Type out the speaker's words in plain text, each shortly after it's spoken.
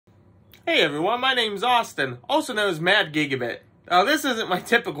Hey everyone, my name's Austin, also known as Mad Gigabit. Now this isn't my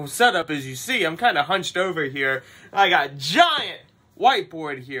typical setup as you see, I'm kind of hunched over here. I got a giant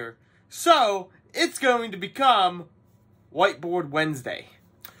whiteboard here. So, it's going to become Whiteboard Wednesday.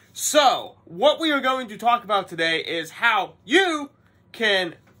 So, what we are going to talk about today is how you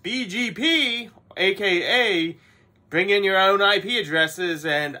can BGP, aka bring in your own IP addresses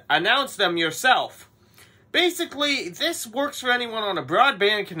and announce them yourself. Basically, this works for anyone on a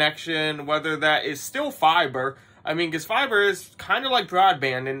broadband connection, whether that is still fiber. I mean, because fiber is kind of like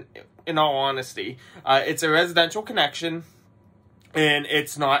broadband in all honesty. It's a residential connection, and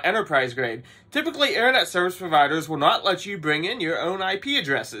it's not enterprise grade. Typically, internet service providers will not let you bring in your own IP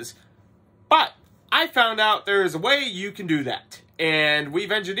addresses. But I found out there is a way you can do that. And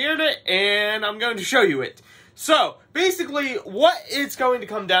we've engineered it, and I'm going to show you it. So, basically, what it's going to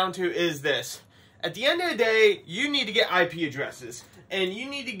come down to is this. At the end of the day, you need to get IP addresses, and you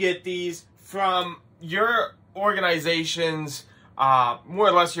need to get these from your organization's, more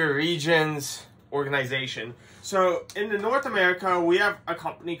or less your region's organization. So, in North America, we have a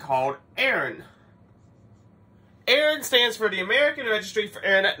company called ARIN. ARIN stands for the American Registry for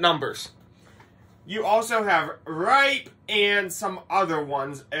Internet Numbers. You also have RIPE and some other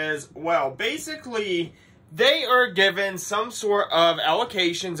ones as well. Basically, they are given some sort of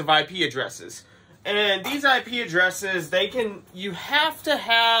allocations of IP addresses. And these IP addresses, you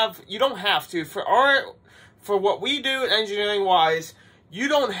don't have to, for what we do engineering-wise, you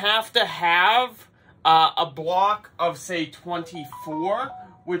don't have to have a block of, say, 24,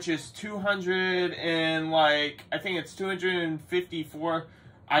 which is 200 and, I think it's 254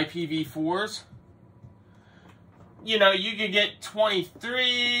 IPv4s. You know, you could get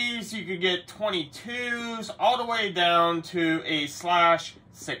 23s, you could get 22s, all the way down to a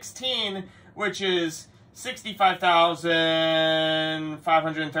 /16, which is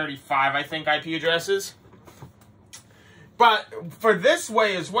 65,535, I think, IP addresses. But for this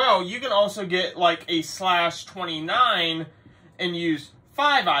way as well, you can also get like a /29 and use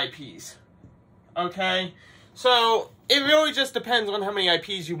 5 IPs. Okay? So, it really just depends on how many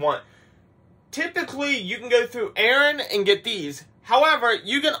IPs you want. Typically, you can go through ARIN and get these. However,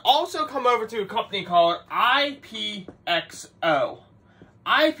 you can also come over to a company called IPXO.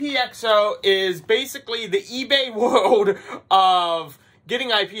 IPXO is basically the eBay world of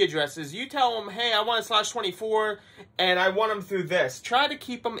getting IP addresses. You tell them, hey, I want a /24, and I want them through this. Try to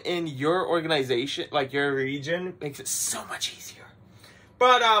keep them in your organization, like your region. Makes it so much easier.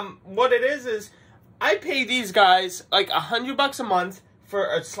 But what it is I pay these guys like $100 a month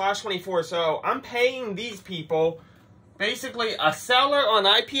for a /24. So I'm paying these people. Basically, a seller on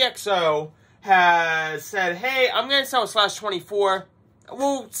IPXO has said, hey, I'm going to sell a /24.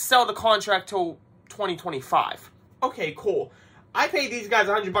 We'll sell the contract till 2025. Okay, cool. I pay these guys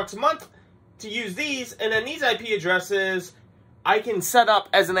 $100 a month to use these, and then these IP addresses I can set up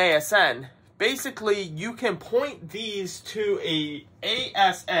as an ASN. Basically, you can point these to a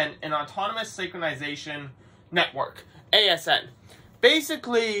ASN, an Autonomous Synchronization Network, ASN.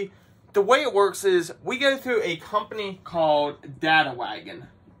 Basically, the way it works is we go through a company called DataWagon.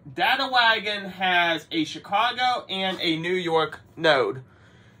 DataWagon has a Chicago and a New York node.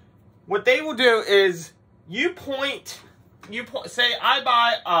 What they will do is say I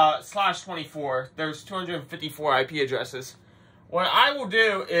buy a /24, there's 254 IP addresses. What I will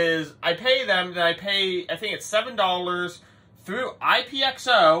do is I pay them, then I think it's $7 through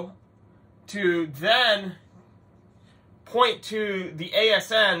IPXO to then point to the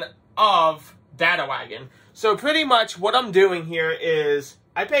ASN of DataWagon. So pretty much what I'm doing here is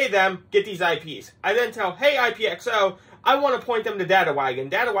I pay them, get these IPs. I then tell, hey, IPXO, I want to point them to DataWagon.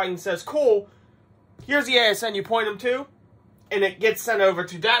 DataWagon says, cool, here's the ASN you point them to, and it gets sent over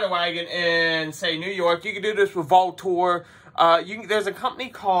to DataWagon in, say, New York. You can do this with Voltor. There's a company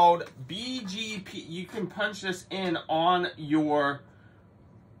called BGP. You can punch this in on your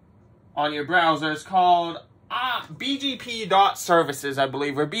browser. It's called bgp.services, I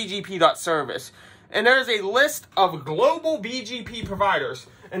believe, or bgp.service. And there's a list of global BGP providers,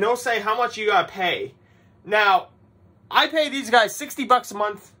 and they'll say how much you gotta pay. Now, I pay these guys $60 a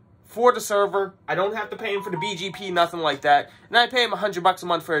month for the server. I don't have to pay them for the BGP, nothing like that. And I pay them $100 a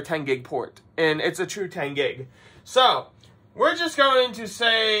month for a 10 gig port, and it's a true 10 gig. So, we're just going to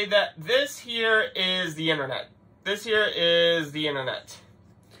say that this here is the internet. This here is the internet.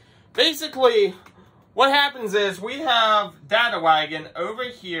 Basically, what happens is we have DataWagon over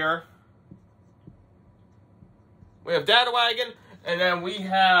here. We have DataWagon, and then we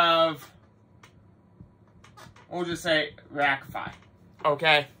have, we'll just say Rackify,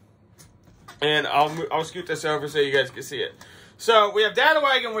 okay? And I'll scoot this over so you guys can see it. So we have Data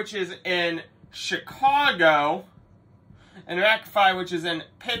Wagon, which is in Chicago, and Rectify, which is in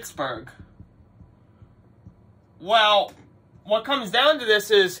Pittsburgh. Well, what comes down to this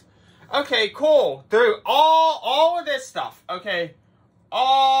is, okay, cool. Through all of this stuff, okay,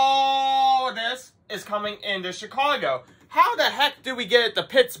 all of this is coming into Chicago. How the heck do we get it to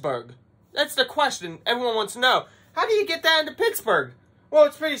Pittsburgh? That's the question everyone wants to know. How do you get that into Pittsburgh? Well,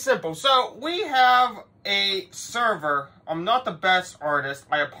 it's pretty simple. So we have a server. I'm not the best artist.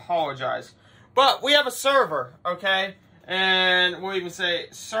 I apologize. But we have a server, okay? And we'll even say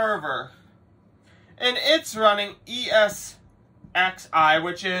server. And it's running ESXi,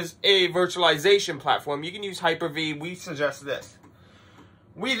 which is a virtualization platform. You can use Hyper-V. We suggest this.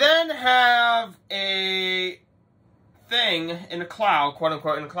 We then have a thing in the cloud, quote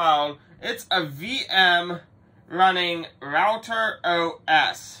unquote, in the cloud. It's a VM running Router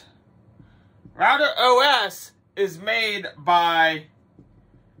OS. Router OS is made by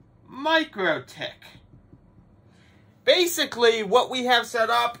MikroTik. Basically, what we have set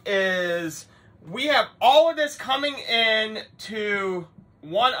up is we have all of this coming in to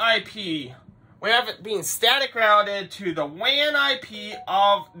one IP. We have it being static routed to the WAN IP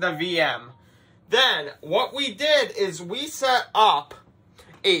of the VM. Then, what we did is we set up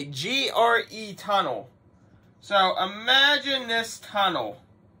a GRE tunnel. So, imagine this tunnel.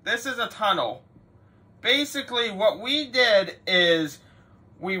 This is a tunnel. Basically, what we did is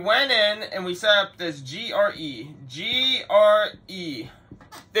we went in and we set up this GRE. GRE.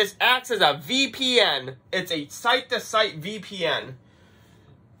 This acts as a VPN. It's a site-to-site VPN.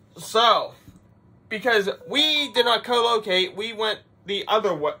 So, because we did not co-locate, we went the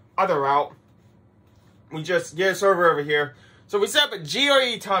other route. We just get a server over here. So we set up a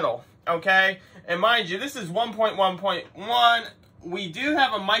GRE tunnel, okay? And mind you, this is 1.1.1. We do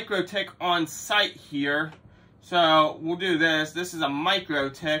have a MikroTik on site here. So we'll do this. This is a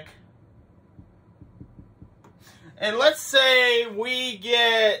MikroTik. And let's say we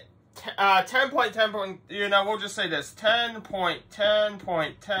get 10.10. You know, we'll just say this.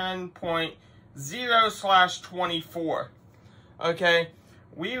 10.10.10.0/24. Okay?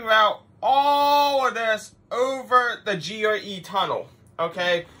 We route all of this over the GRE tunnel.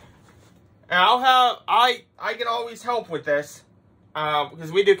 Okay? And I can always help with this.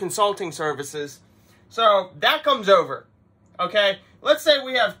 Because we do consulting services. So, that comes over. Okay? Let's say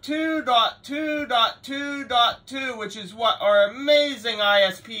we have 2.2.2.2, which is what our amazing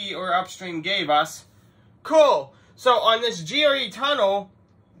ISP or upstream gave us. Cool. So, on this GRE tunnel,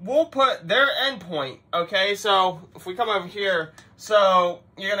 we'll put their endpoint. Okay? So, if we come over here, so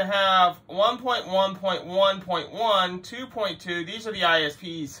you're going to have 1.1.1.1, 2.2. These are the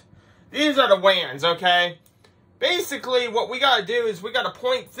ISPs. These are the WANs, okay? Basically, what we got to do is we got to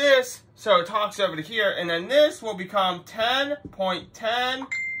point this so it talks over to here, and then this will become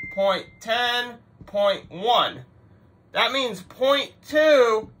 10.10.10.1. That means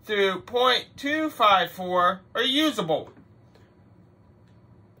 0.2 through 0.254 are usable.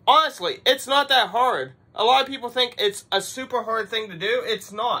 Honestly, it's not that hard. A lot of people think it's a super hard thing to do.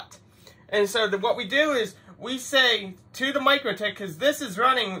 It's not. And so what we do is we say to the MikroTik, because this is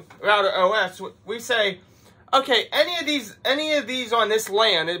running Router OS, we say, okay, any of these on this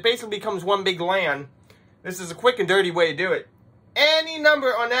LAN, it basically becomes one big LAN. This is a quick and dirty way to do it. Any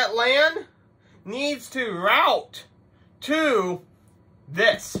number on that LAN needs to route to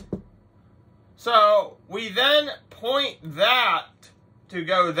this. So we then point that to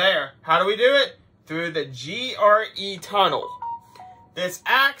go there. How do we do it? Through the GRE tunnel. This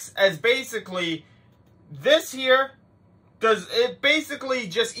acts as basically this here. It basically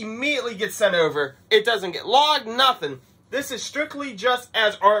just immediately gets sent over. It doesn't get logged, nothing. This is strictly just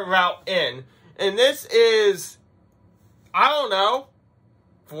as our route in. And this is, I don't know,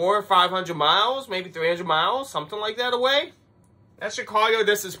 400 or 500 miles, maybe 300 miles, something like that away. That's Chicago,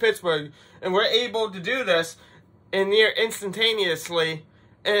 this is Pittsburgh. And we're able to do this in near instantaneously.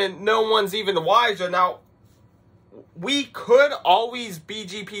 And no one's even the wiser. Now, we could always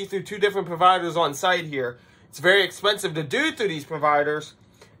BGP through two different providers on site here. It's very expensive to do through these providers.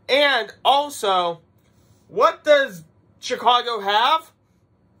 And also, what does Chicago have?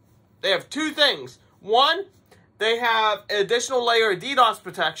 They have two things. One, they have an additional layer of DDoS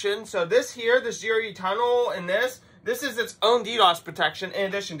protection. So this here, this GRE tunnel and this is its own DDoS protection in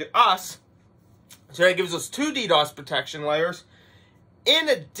addition to us. So that gives us two DDoS protection layers. In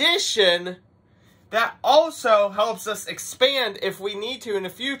addition, that also helps us expand if we need to in the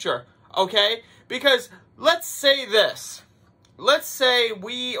future. Okay? Because let's say this. Let's say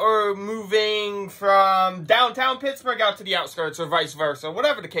we are moving from downtown Pittsburgh out to the outskirts or vice versa,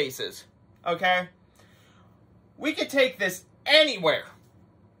 whatever the case is. Okay? We could take this anywhere.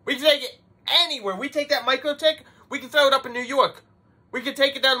 We can take it anywhere. We take that microtik, we can throw it up in New York. We could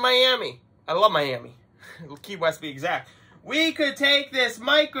take it down to Miami. I love Miami. Key West to be exact. We could take this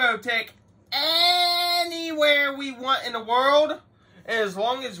microtik anywhere we want in the world. And as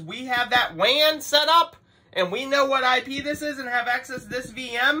long as we have that WAN set up and we know what IP this is and have access to this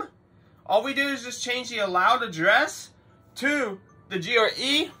VM, all we do is just change the allowed address to the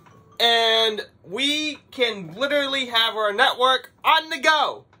GRE, and we can literally have our network on the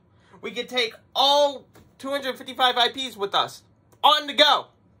go. We can take all 255 IPs with us on the go.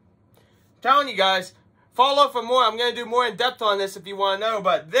 I'm telling you guys, follow for more. I'm going to do more in depth on this if you want to know.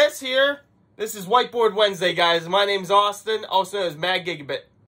 But this is Whiteboard Wednesday, guys. My name's Austin, also known as Mad Gigabit.